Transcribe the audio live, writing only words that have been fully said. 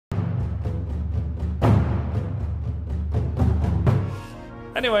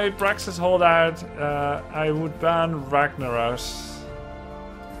Anyway, Braxis Holdout. I would ban Ragnaros.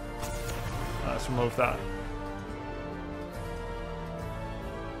 Let's remove that.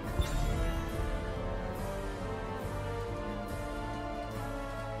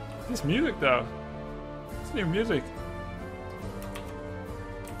 This music though. It's new music.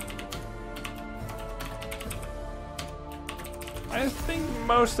 I think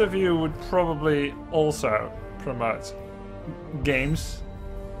most of you would probably also promote games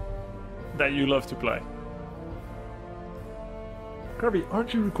that you love to play. Grubby,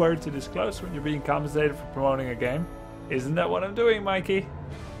 aren't you required to disclose when you're being compensated for promoting a game? Isn't that what I'm doing, Mikey?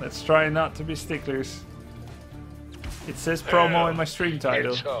 Let's try not to be sticklers. It says promo in my stream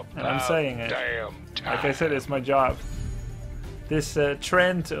title, and I'm saying it. Like I said, it's my job. This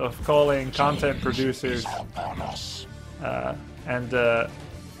trend of calling content producers and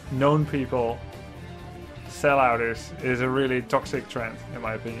known people sellouters is a really toxic trend, in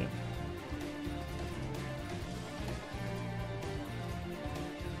my opinion.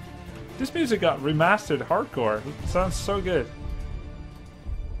 This music got remastered hardcore. It sounds so good.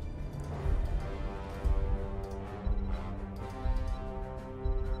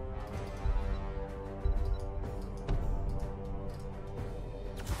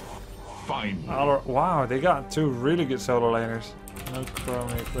 Wow, they got two really good solo laners. No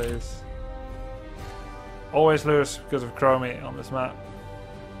Chromie, please. Always lose because of Chromie on this map.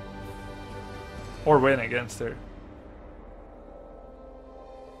 Or win against her.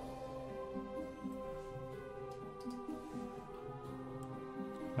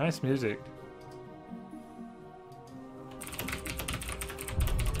 Nice music.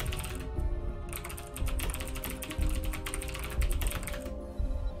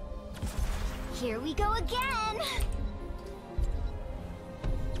 Here we go again!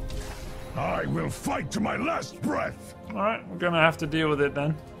 I will fight to my last breath! Alright, we're gonna have to deal with it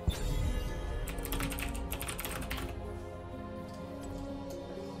then.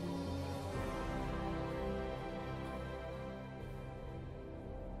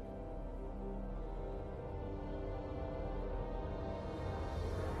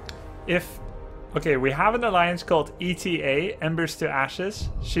 Okay, we have an alliance called ETA, Embers to Ashes,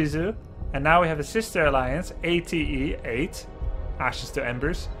 Shizu. And now we have a sister alliance, ATE, 8, Ashes to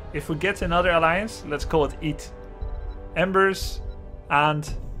Embers. If we get another alliance, let's call it EAT. Embers and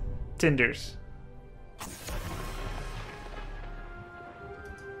Tinders.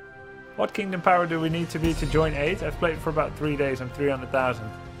 What kingdom power do we need to be to join 8? I've played for about 3 days, I'm 300,000.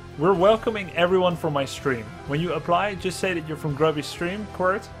 We're welcoming everyone from my stream. When you apply, just say that you're from Grubby's stream,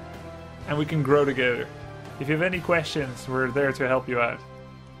 Quirt, and we can grow together. If you have any questions, we're there to help you out.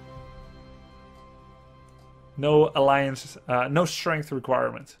 No alliance, no strength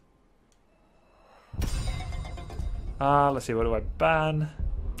requirement. Let's see, what do I ban?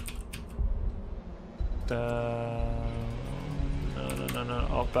 No,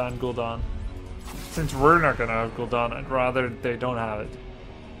 I'll ban Gul'dan. Since we're not gonna have Gul'dan, I'd rather they don't have it.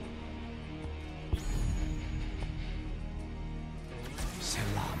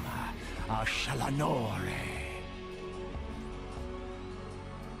 Selama Ashalanore.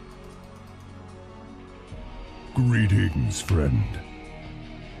 Greetings, friend.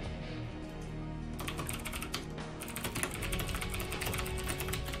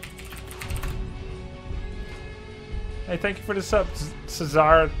 Hey, thank you for the sub,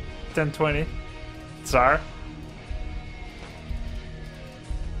 Cesar 1020. Tsar.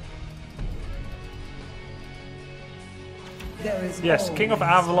 Yes, King of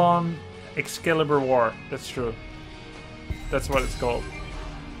Avalon, Excalibur War. That's true. That's what it's called.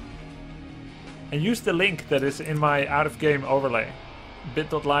 And use the link that is in my out-of-game overlay.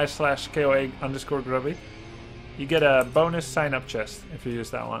 bit.ly/KOA_Grubby. You get a bonus sign-up chest if you use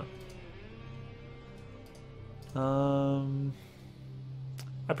that one.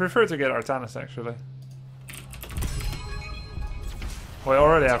 I prefer to get Artanis, actually. Well, I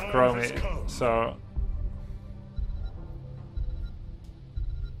already have Chromie, so...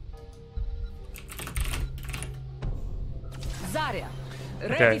 Zarya.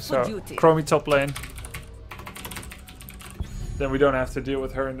 Okay, so Chromie top lane. Then we don't have to deal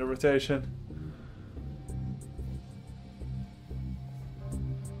with her in the rotation.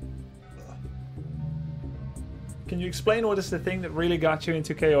 Can you explain what is the thing that really got you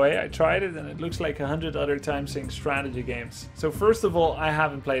into KOA? I tried it and it looks like 100 other time-sync strategy games. So first of all, I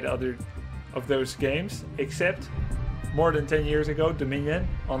haven't played other of those games, except more than 10 years ago, Dominion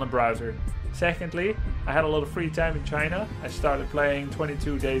on a browser. Secondly, I had a lot of free time in China. I started playing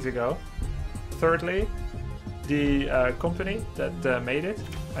 22 days ago. Thirdly, the company that made it.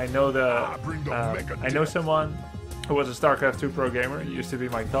 I know I know someone who was a StarCraft 2 pro gamer. He used to be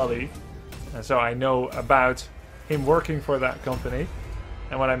my colleague. And so I know about him working for that company.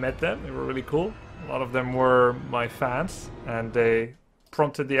 And when I met them, they were really cool. A lot of them were my fans. And they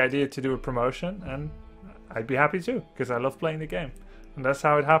prompted the idea to do a promotion. And I'd be happy too, because I love playing the game. And that's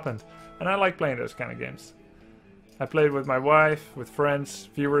how it happened. And I like playing those kind of games. I played with my wife, with friends,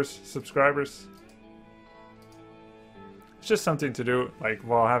 viewers, subscribers. It's just something to do, like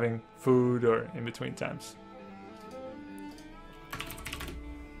while having food or in between times.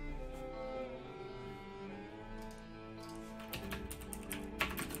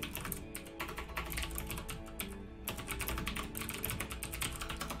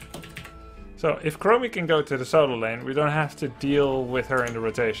 So if Chromie can go to the solo lane, we don't have to deal with her in the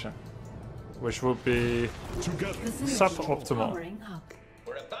rotation, which would be suboptimal.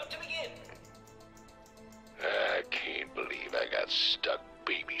 We're about to begin. I can't believe I got stuck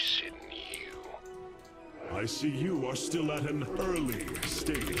babysitting you. I see you are still at an early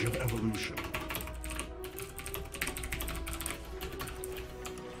stage of evolution.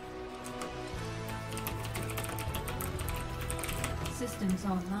 Systems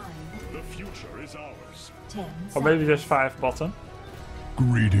online. The future is ours. 10 Or maybe just 5 bottom.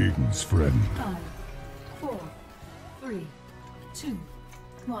 Greetings, friend. 5, 4, 3, 2,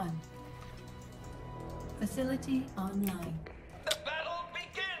 1. Facility online. The battle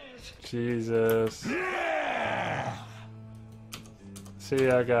begins. Jesus. See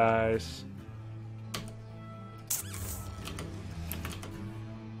ya, guys.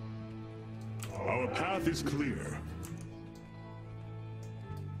 Our path is clear.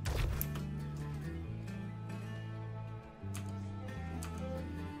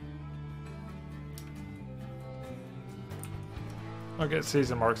 I'll get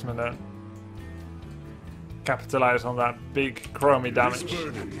Season Marksman then. Capitalize on that big Chromie damage. This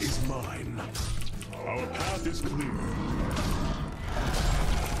burden is mine. Our path is clear.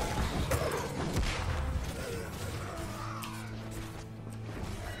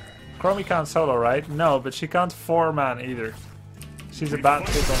 Chromie can't solo, right? No, but she can't 4-man either. She's a bad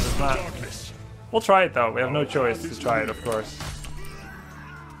fit on this map. We'll try it though, we have no choice to try it, of course.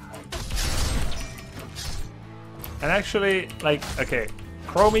 And actually, like, okay,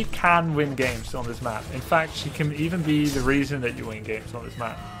 Chromie can win games on this map. In fact, she can even be the reason that you win games on this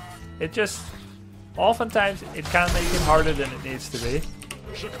map. It just, oftentimes, it can make it harder than it needs to be.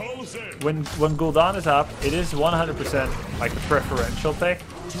 When Gul'dan is up, it is 100% like a preferential pick.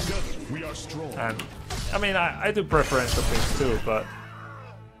 And, I mean, I do preferential picks too, but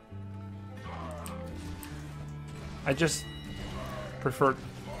I just prefer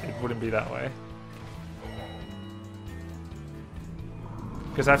it wouldn't be that way.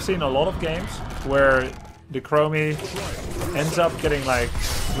 Because I've seen a lot of games where the Chromie ends up getting like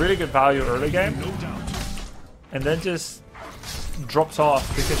really good value early game and then just drops off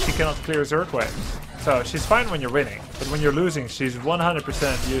because she cannot clear Zerg waves. So she's fine when you're winning, but when you're losing, she's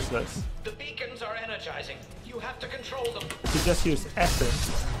 100% useless. The beacons are energizing. You have to control them. She just used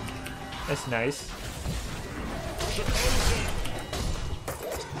Essence. That's nice.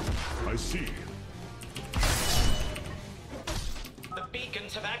 I see. The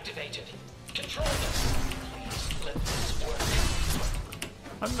beacons have activated. Control them. Please let this work.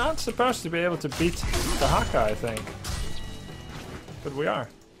 I'm not supposed to be able to beat the Haka, I think. But we are.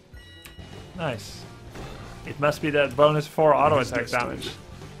 Nice. It must be that bonus 4 auto attack damage.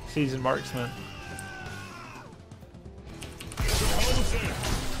 Seasoned Marksman.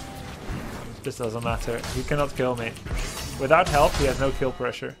 This doesn't matter. He cannot kill me. Without help, he has no kill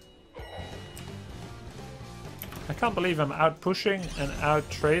pressure. I can't believe I'm out pushing and out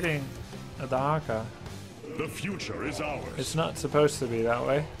trading at the Haka. The future is ours. It's not supposed to be that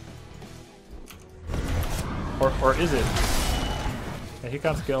way. Or is it? Yeah, he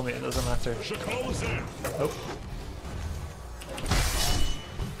can't kill me, it doesn't matter. Nope.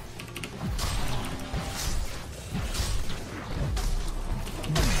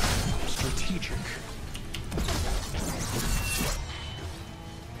 Strategic.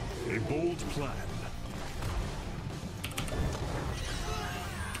 A bold plan.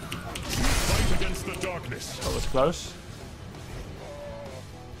 Fight against the darkness. That was close.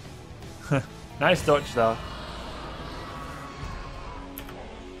 Nice dodge though.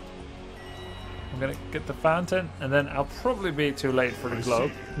 I'm gonna get the fountain and then I'll probably be too late for the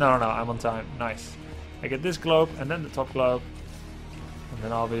globe. No, I'm on time. Nice. I get this globe and then the top globe. And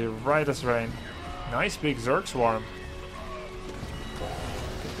then I'll be right as rain. Nice big Zerg swarm.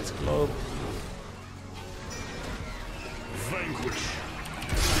 Get this globe. Vanquish.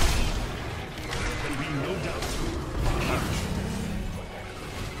 There can be no doubt.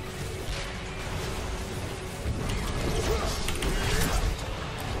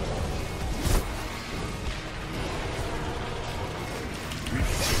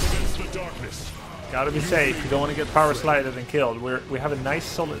 Gotta be safe. You don't want to get power slided and killed. We have a nice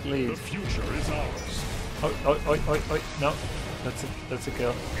solid lead. The future is ours. Oh. No. That's a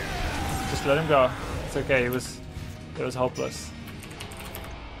kill. Just let him go. It's okay. It was hopeless.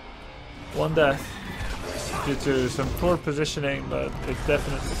 One death due to some poor positioning, but it's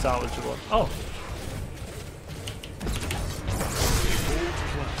definitely salvageable. Oh.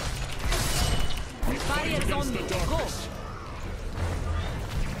 Barriers on me. Go.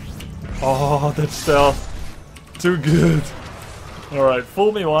 Oh, that stealth. Too good. Alright,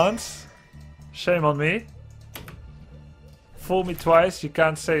 fool me once. Shame on me. Fool me twice. You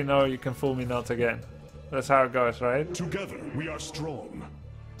can't say no, you can fool me not again. That's how it goes, right? Together we are strong.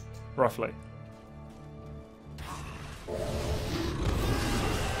 Roughly.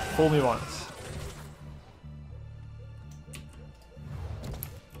 Fool me once.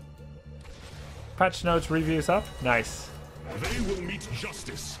 Patch notes reviews up. Nice. They will meet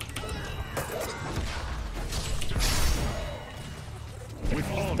justice.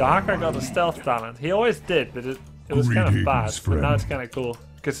 The hacker got a stealth talent. He always did, but it was kind of bad. Greetings, But now friend. it's kind of cool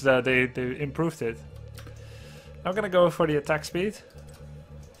because they improved it. I'm gonna go for the attack speed.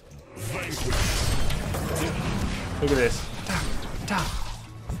 Vanquish. Look at this.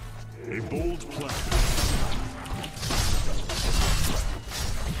 A bold plan.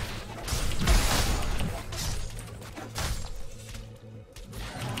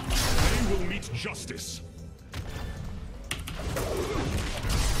 They will meet justice.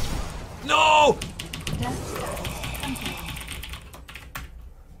 No!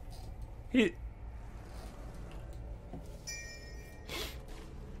 He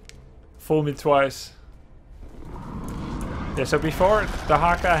fooled me twice. Yeah, so before the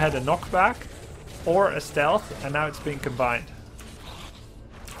Haka had a knockback or a stealth, and now it's being combined.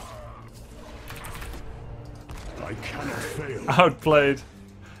 I cannot fail. Outplayed.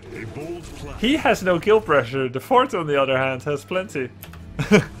 A bold plan. He has no kill pressure. The fort, on the other hand, has plenty.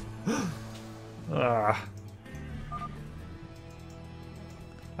 Ah.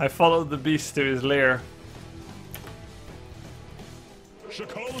 I followed the beast to his lair.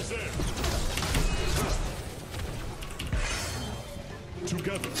 Shakal's in.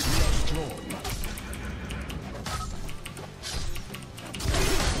 Together we are strong.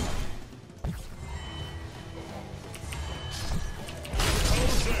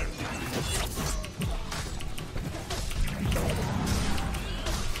 Shakal's in.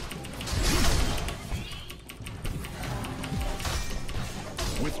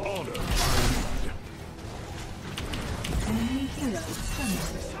 With honor, Enemy hero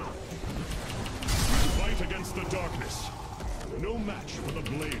summoned. fight against the darkness. No match for the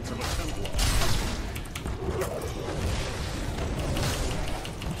blades of a Templar.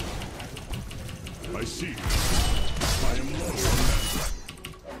 I see. I am low on that.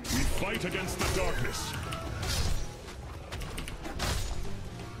 We fight against the darkness.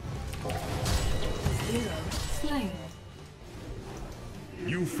 Hero slain.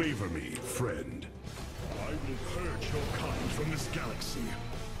 You favor me, friend. I will purge your kind from this galaxy.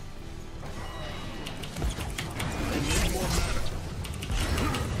 I need more mana.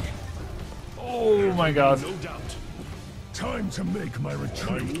 Oh my god. No doubt. Time to make my retreat.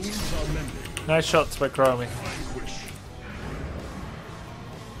 My wounds are mending. Nice shots by Chromie. Vanquish.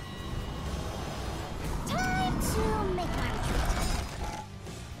 Time to make my retreat.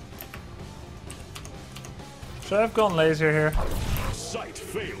 Should I have gone laser here? Sight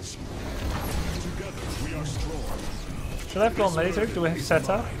fails. Together we are strong. Should I have gone laser? Do we have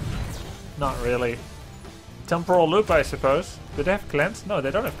setup? Not really. Temporal loop, I suppose. Do they have cleanse? No,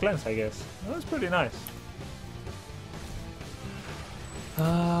 they don't have cleanse, I guess. Oh, that's pretty nice.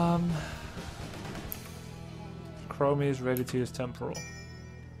 Chromie is ready to use temporal.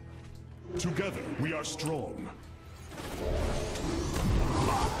 Together we are strong.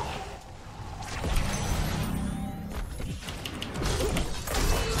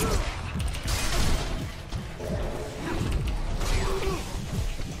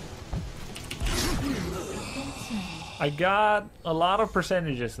 I got a lot of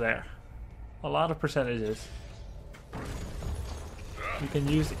percentages there. A lot of percentages. You can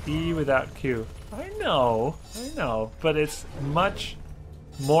use E without Q. I know, but it's much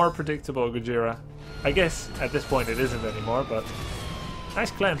more predictable, Gojira. I guess at this point it isn't anymore, but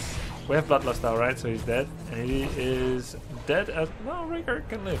nice cleanse. We have Bloodlust now, right? So he's dead, and he is dead as well. Rigor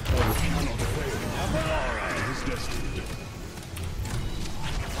can live. Is destined.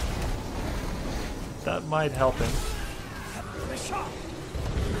 That might help him.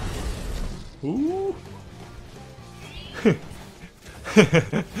 Ooh.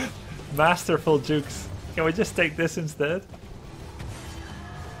 Masterful jukes. Can we just take this instead?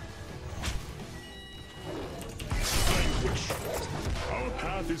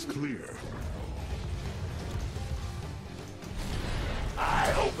 is clear.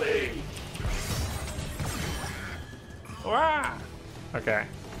 I obey. Wah! Okay,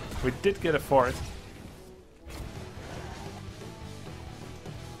 we did get a fort.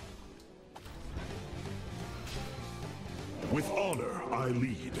 With honor, I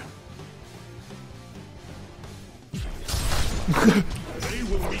lead. They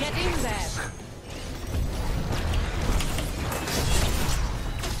will meet. Get in there.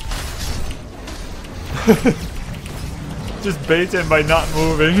 Just bait him by not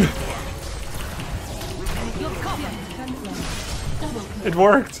moving. You're covered. Double kill. It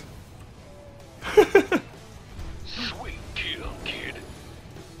worked. Sweet kill, kid.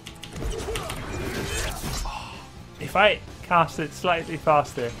 If I cast it slightly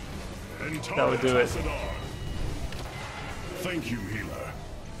faster, that would do it. Thank you, healer.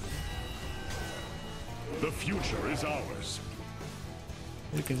 The future is ours.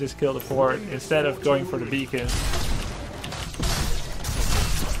 you can just kill the fort instead of going for the beacon.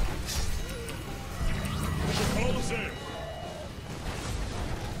 Close in.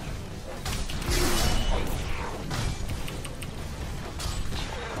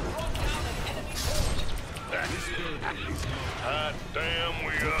 Hot damn,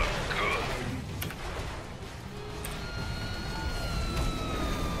 we are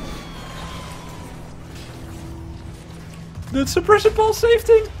good. The suppression ball saved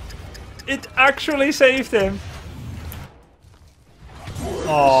him! It actually saved him!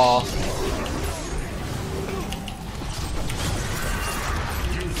 Aww.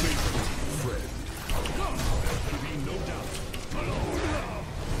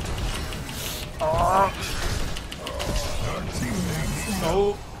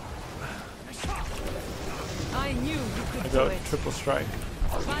 Oh, I knew you I could do got it. triple strike.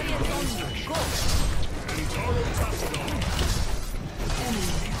 Try it on you. Go.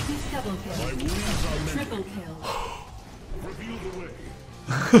 Enemy. Double kill. Triple kill. Reveal the way.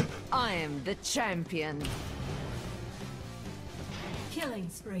 I am the champion. Killing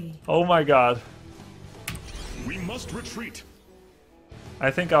spree. Oh my god. We must retreat. I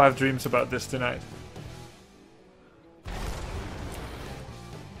think I'll have dreams about this tonight.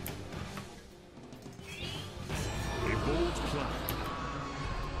 A bold plan.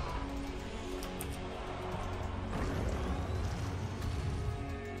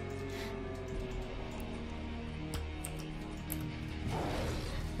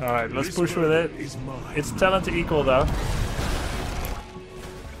 Alright, let's push with it. It's talent to equal though.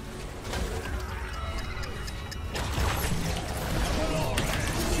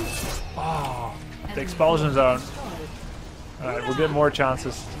 Oh, the expulsion zone. Alright, we'll get more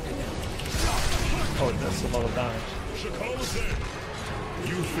chances. Oh, that's a lot of damage. Close in.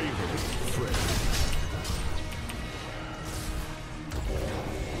 You favor me, friend.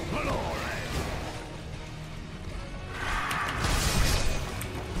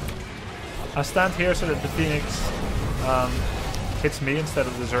 I stand here so that the Phoenix hits me instead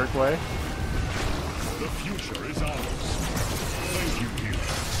of the Zerg way. The future is ours. Thank you, healer.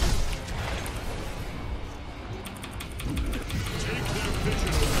 Take their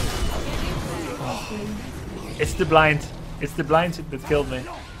vision away. It's the blind. It's the blind that killed me.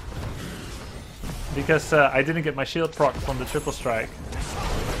 Because I didn't get my shield proc from the triple strike.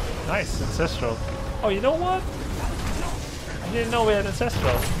 Nice, Ancestral. Oh, you know what? I didn't know we had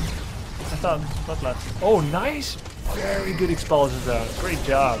Ancestral. I thought Bloodlust. Oh, nice! Very good expulsion zone. Great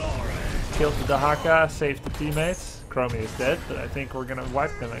job. Killed the Dahaka, saved the teammates. Chromie is dead, but I think we're gonna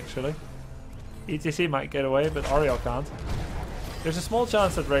wipe them actually. ETC might get away, but Ariel can't. There's a small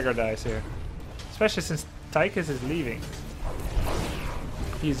chance that Rhaegar dies here. Especially since Tychus is leaving.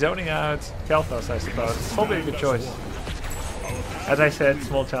 He's zoning out Kel'Thas, I suppose. It's probably a good choice. As I said,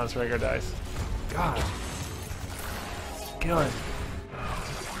 small chance Rhaegar dies. God. Kill him.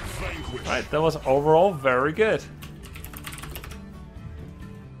 Right, that was overall very good.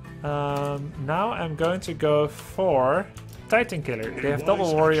 Now I'm going to go for Titan Killer. They have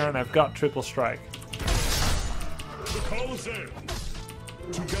double warrior and I've got triple strike. Close in.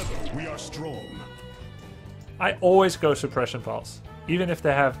 Together we are strong. I always go suppression pulse, even if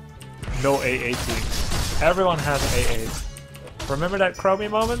they have no AA team. Everyone has AA. Remember that Chromie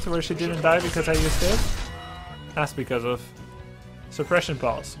moment where she didn't die because I used it? That's because of suppression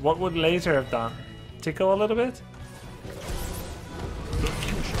pulse. What would Laser have done? Tickle a little bit? The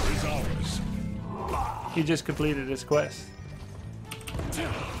future is ours. He just completed his quest.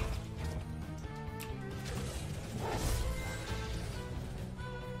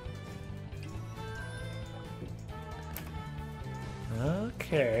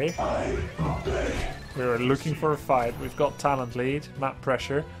 Okay. We're looking for a fight. We've got talent lead, map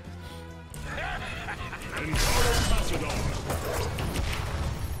pressure.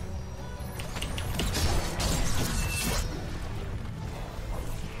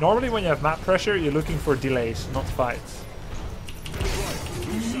 Normally when you have map pressure, you're looking for delays, not fights.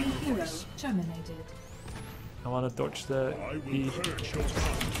 Enemy hero terminated. I want to dodge the E.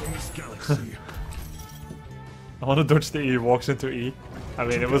 I want to dodge the E, walks into E. I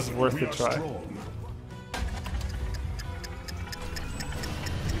mean, it was worth a try.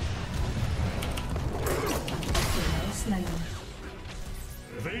 Slain.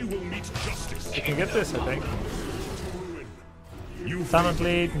 They will meet justice. You can get this, I think. Talent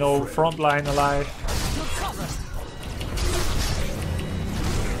lead, no front line alive.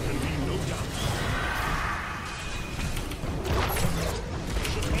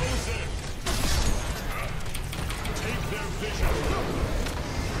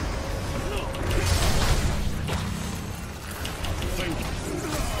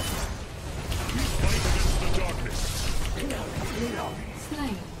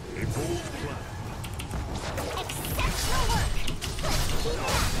 Slain.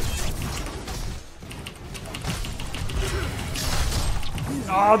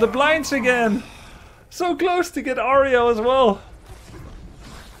 Oh, the blinds again! So close to get Ario as well.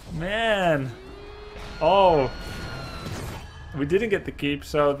 Man. Oh. We didn't get the keep,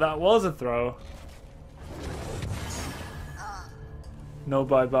 so that was a throw. No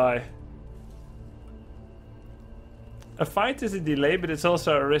bye-bye. A fight is a delay, but it's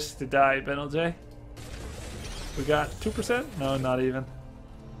also a risk to die, penalty. We got 2%? No, not even.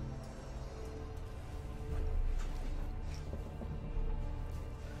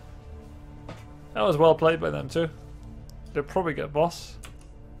 That was well played by them too. They'll probably get boss.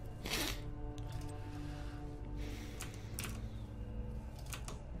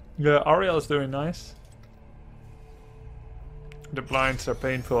 Yeah, Ariel is doing nice. The blinds are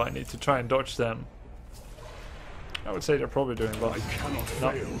painful. I need to try and dodge them. I would say they're probably doing boss. I cannot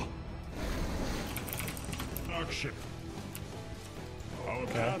fail. Action.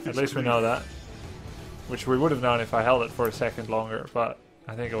 Okay, at least we know that. Which we would have known if I held it for a second longer, but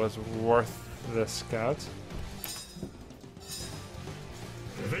I think it was worth the scout.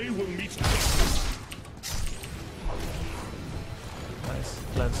 They will meet justice. Nice,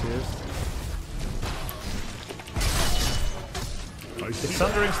 lens used. Is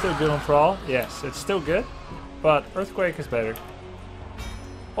Thundering still good on Thrall? Yes, it's still good, but Earthquake is better.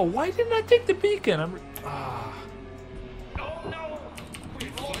 Oh, why didn't I take the beacon?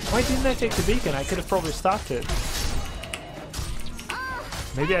 Why didn't I take the beacon? I could have probably stopped it.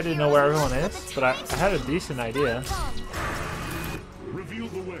 Maybe I didn't know where everyone is, but I had a decent idea. Reveal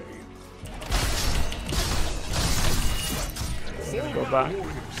the way. Go back.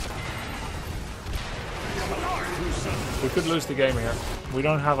 We could lose the game here. We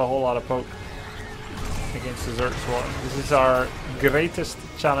don't have a whole lot of poke against the Zerg Swarm. This is our greatest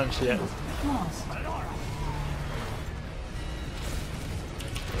challenge yet. Lost.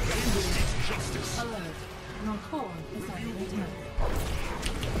 Alert. Your core is under attack.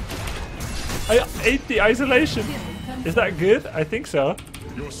 I ate the isolation. Is that good? I think so.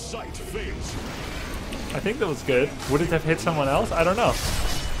 Your sight fails. I think that was good. Would it have hit someone else? I don't know.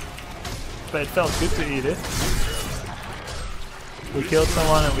 But it felt good to eat it. We killed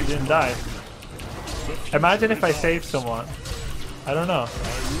someone and we didn't die. Imagine if I saved someone. I don't know.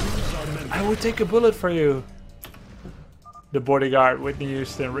 I would take a bullet for you. The bodyguard, Whitney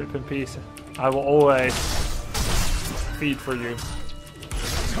Houston, rip in peace. I will always feed for you.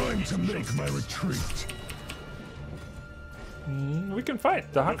 Time to make my retreat. We can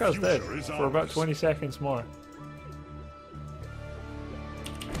fight. The Hakka's dead for about 20 seconds more.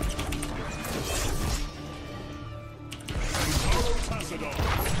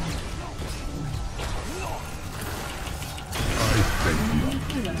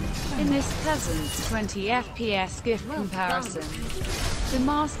 In this pleasant 20 FPS GIF comparison, the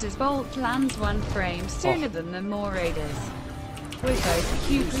Master's Bolt lands one frame sooner than the More Raiders. With both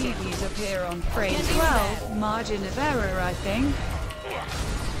Q previews appear on frame 12, margin of error I think.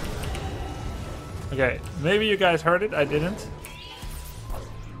 Okay, maybe you guys heard it, I didn't.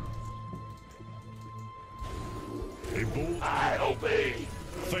 A bolt. I obey.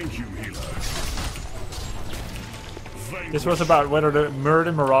 Thank you, healer. This was about whether the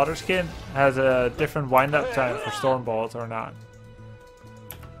Murder Marauder skin has a different wind-up time for Stormbolt or not.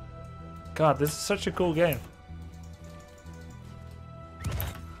 God, this is such a cool game.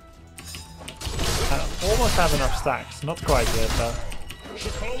 I almost have enough stacks, not quite yet though.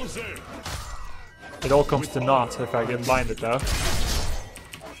 It all comes to naught if I get blinded though.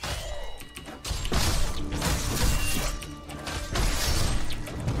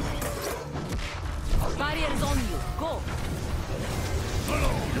 barrier's on you. Go.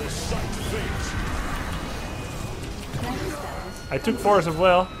 Your sight fades. I took Force of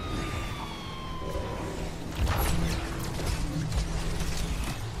Will.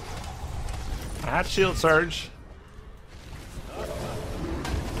 I had Shield Surge.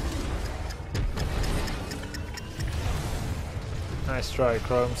 Nice try,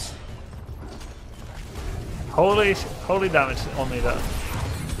 Chromes. Holy damage on me though.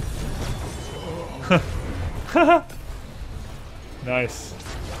 Nice.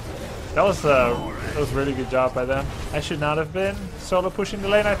 That was a really good job by them. I should not have been solo pushing the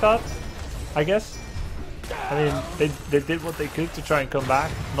lane, I thought. I guess. I mean, they did what they could to try and come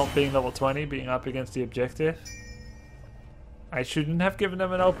back, not being level 20, being up against the objective. I shouldn't have given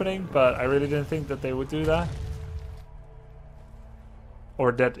them an opening, but I really didn't think that they would do that.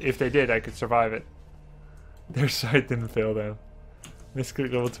 Or that if they did, I could survive it. Their side didn't fail them.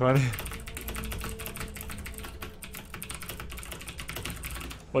 Misclick level 20.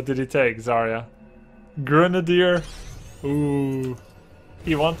 What did he take, Zarya? Grenadier. Ooh.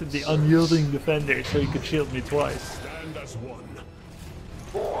 He wanted the unyielding defender so he could shield me twice. Stand as one.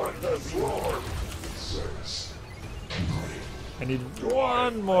 I need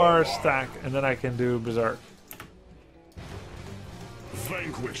one more stack and then I can do Berserk.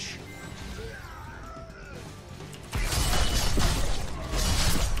 Vanquish.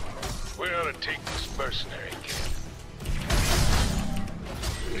 We ought to take this mercenary camp.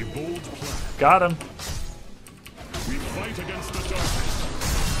 A bold plan. Got him. We fight against the darkness.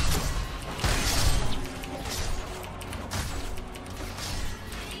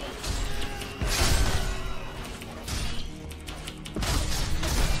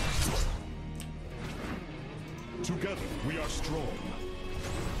 Together we are strong.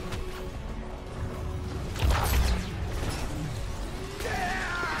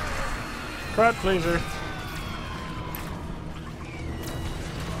 Crowd pleaser.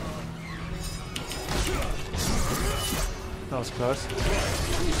 That was close.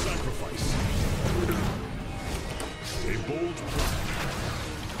 Sacrifice. A bold plan.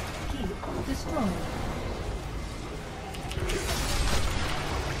 Destroyed.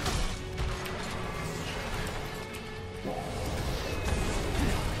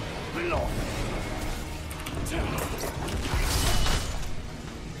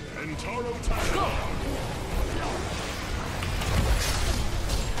 Entaro Taro.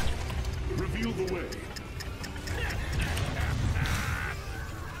 Reveal the way.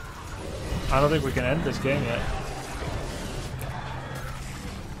 I don't think we can end this game yet.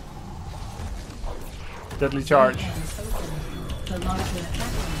 Deadly charge. The larger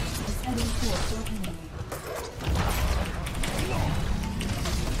attacker is heading towards your enemy.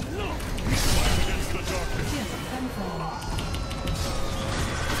 Fight against the darkness.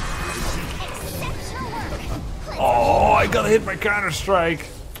 Oh, I got hit by Counter Strike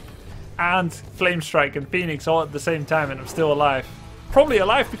and Flame Strike and Phoenix all at the same time, and I'm still alive. Probably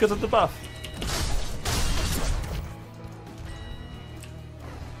alive because of the buff.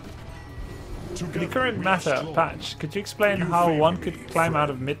 The current meta patch, could you explain how one could climb out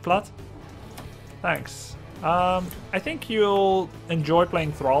of mid-plot? Thanks. I think you'll enjoy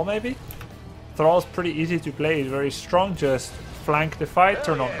playing Thrall, maybe? Thrall's pretty easy to play, he's very strong, just flank the fight,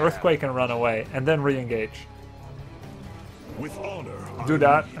 turn on Earthquake and run away, and then re-engage. With honor. Do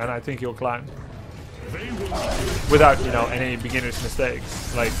that, and I think you'll climb. They will Without, you know, any beginner's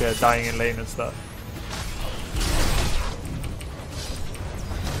mistakes, like dying in lane and stuff.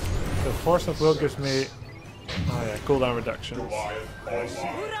 The Force of Will gives me... Oh yeah, cooldown reduction.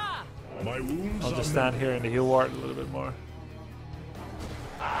 My wounds I'll just stand here in the heal ward a little bit more.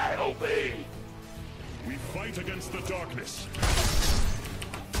 I obey. We fight against the darkness.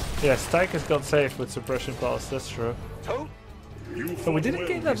 Yes, Tychus got safe with Suppression Pulse, that's true. So we didn't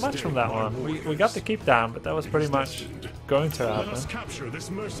gain that much from that one. We got the keep down, but that was pretty much going to Let us happen. capture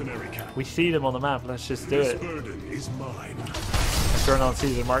this mercenary camp. We see them on the map, let's just do This it. burden is mine. I turn on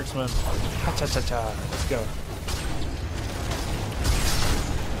Caesar Marksman. Ha-cha-cha-cha, let's go.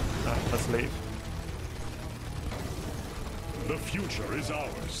 Alright, let's leave. The future is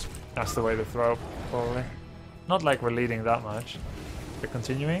ours. That's the way to throw, probably. Not like we're leading that much. They're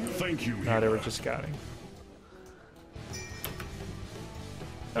continuing? Thank you. No, they were just scouting.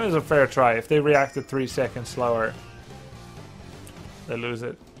 That was a fair try. If they reacted 3 seconds slower, they lose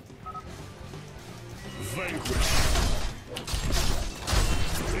it. Vanquish.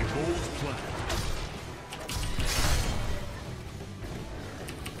 A bold plan.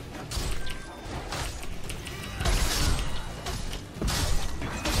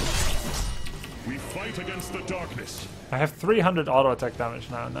 We fight against the darkness. I have 300 auto attack damage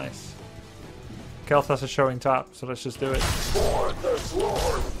now. Nice. Kel'Thas is showing top, so let's just do it.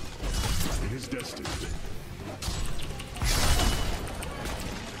 It is destined.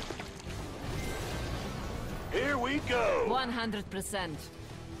 Here we go. 100%.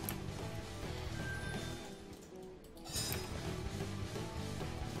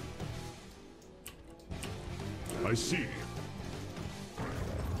 I see.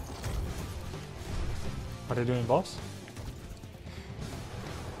 Are they doing boss?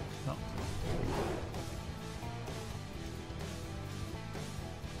 No.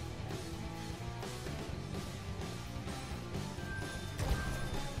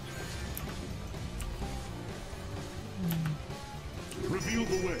 Reveal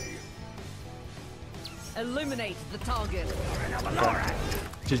the way. Illuminate the target. Okay.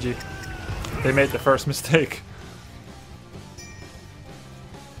 GG. They made the first mistake.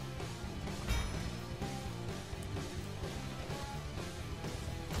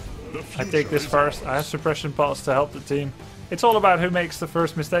 I take this first. I have suppression pulse to help the team. It's all about who makes the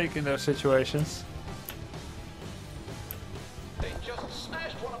first mistake in those situations. They just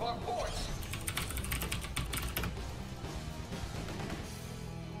smashed one of our forts.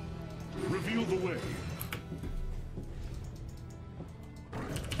 Reveal the way.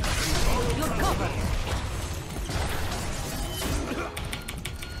 You're covered.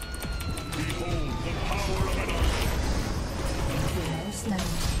 Behold the power of an army. Slain.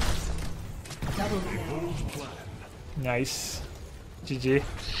 Double kill. Bold plan. Nice. GG.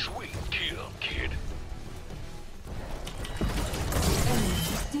 Sweet kill, kid. Enemy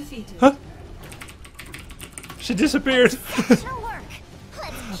defeated. Huh? She disappeared. Professional work.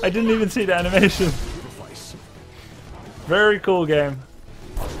 Let's I didn't even see the animation. Sacrifice. Very cool game.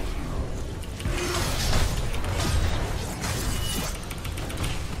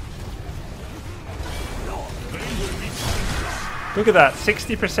 Look at that,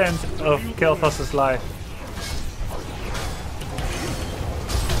 60% of Kel'Thas's life.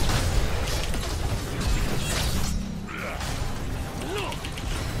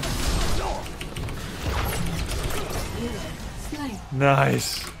 Slain.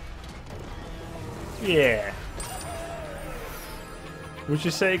 Nice. Yeah. Would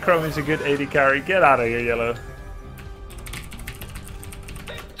you say Chrome is a good AD carry? Get out of here, Yellow.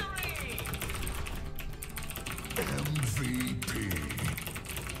 MVP.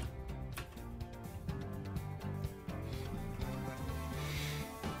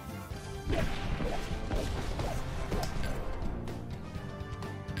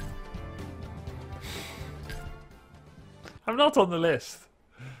 I'm not on the list.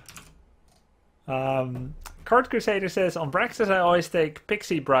 Card Crusader says, on Braxis I always take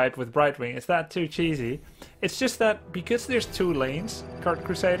Pixie Bribe with Brightwing. Is that too cheesy? It's just that because there's 2 lanes, Card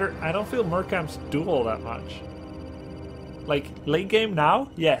Crusader, I don't feel Mercamps do all that much. Like, late game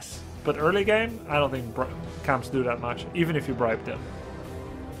now? Yes. But early game? I don't think camps do that much, even if you bribe them.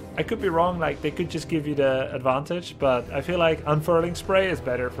 I could be wrong, like, they could just give you the advantage, but I feel like Unfurling Spray is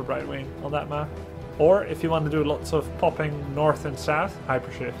better for Brightwing on that map. Or, if you want to do lots of popping north and south,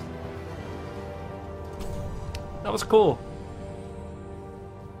 Hypershift. That was cool.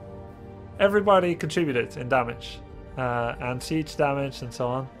 Everybody contributed in damage. And siege damage and so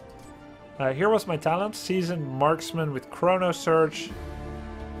on. Here was my talent. Seasoned Marksman with Chrono Surge,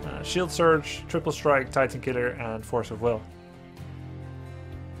 Shield Surge, Triple Strike, Titan Killer, and Force of Will.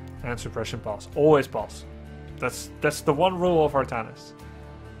 And Suppression Pulse. Always Pulse. That's the one rule of Artanis.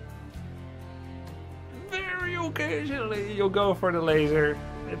 Very occasionally you'll go for the laser.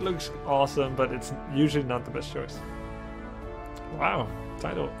 It looks awesome, but it's usually not the best choice. Wow.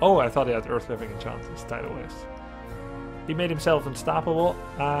 Tidal. Oh, I thought he had Earth Living Enchant. It's Tidal Waves. He made himself unstoppable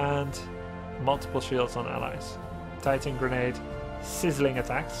and multiple shields on allies. Titan Grenade. Sizzling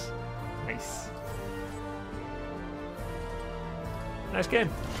attacks. Nice. Nice game.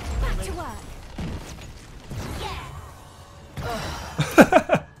 back to work.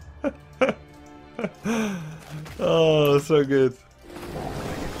 Oh, so good.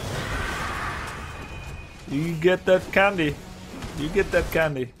 You get that candy. You get that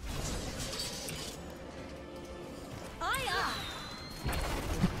candy.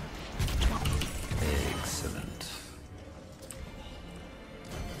 Excellent.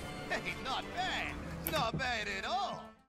 Hey, not bad. Not bad